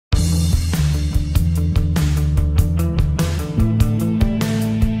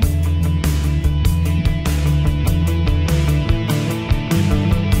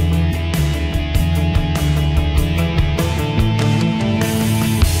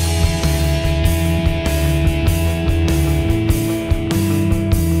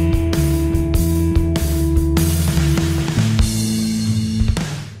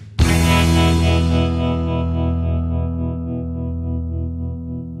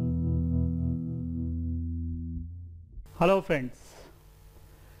Hello friends,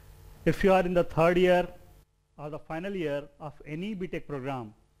 if you are in the third year or the final year of any BTech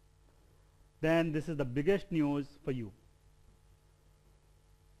program, then this is the biggest news for you.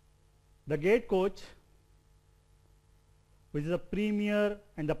 The GATE coach, which is a premier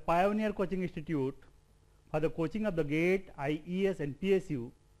and the pioneer coaching institute for the coaching of the GATE, IES and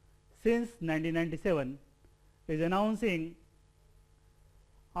PSU since 1997, is announcing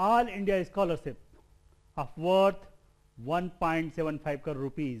All India scholarship of worth 1.75 crore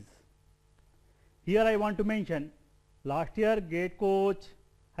rupees. Here I want to mention, last year GATE coach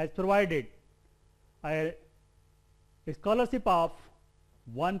has provided a scholarship of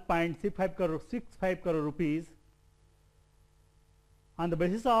 1.65 crore rupees on the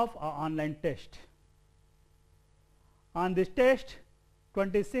basis of an online test. On this test,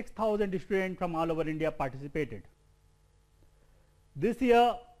 26,000 students from all over India participated. This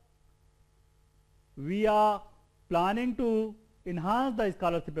year, we are planning to enhance the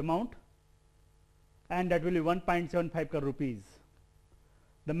scholarship amount, and that will be 1.75 crore rupees.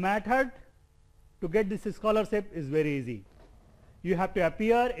 The method to get this scholarship is very easy. You have to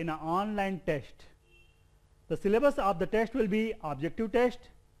appear in an online test. The syllabus of the test will be objective test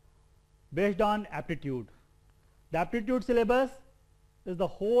based on aptitude. The aptitude syllabus is the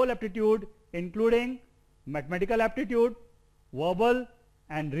whole aptitude, including mathematical aptitude, verbal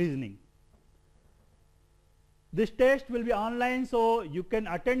and reasoning. This test will be online, so you can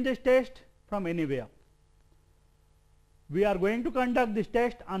attend this test from anywhere. We are going to conduct this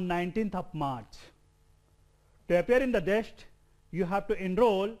test on 19th of March. To appear in the test, you have to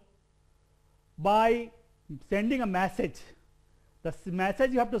enroll by sending a message. The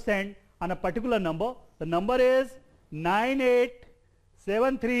message you have to send on a particular number. The number is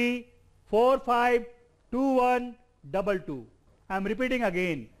 9873452122. I am repeating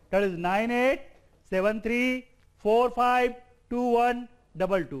again. That is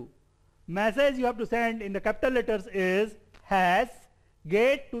 9873452122. Message you have to send in the capital letters is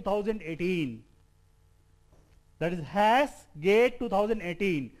 #GATE 2018. That is #GATE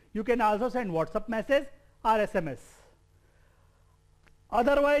 2018. You can also send WhatsApp message or SMS.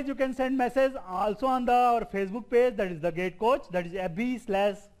 Otherwise, you can send message also on our Facebook page, that is the GATE coach, that is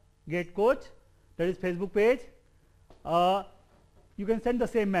FB/GATE coach, that is Facebook page. You can send the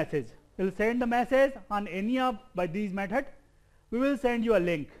same message. We will send the message on any of by these methods. We will send you a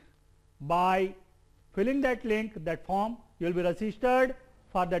link. By filling that link, that form, you will be registered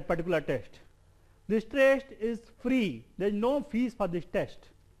for that particular test. This test is free. There is no fees for this test.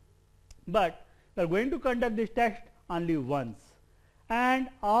 But we are going to conduct this test only once. And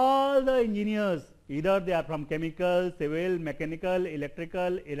all the engineers, either they are from chemical, civil, mechanical,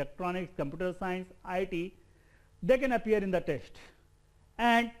 electrical, electronics, computer science, IT, they can appear in the test.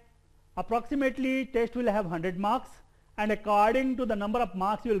 And approximately test will have 100 marks, and according to the number of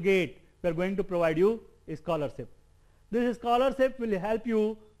marks you will get, we are going to provide you a scholarship. This scholarship will help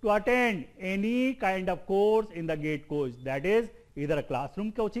you to attend any kind of course in the GATE course, that is either a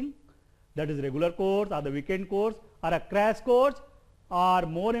classroom coaching, that is regular course, or the weekend course, or a crash course, or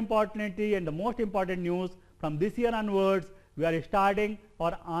more importantly and the most important news, from this year onwards we are starting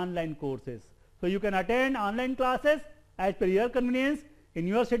our online courses. So you can attend online classes as per your convenience in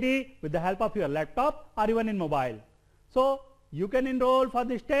your city with the help of your laptop or even in mobile. So you can enroll for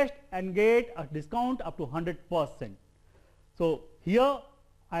this test and get a discount up to 100%. So here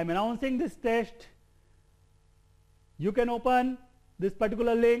I am announcing this test. You can open this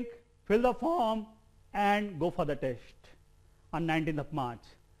particular link, fill the form and go for the test on 19th of March.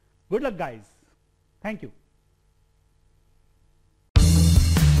 Good luck guys. Thank you.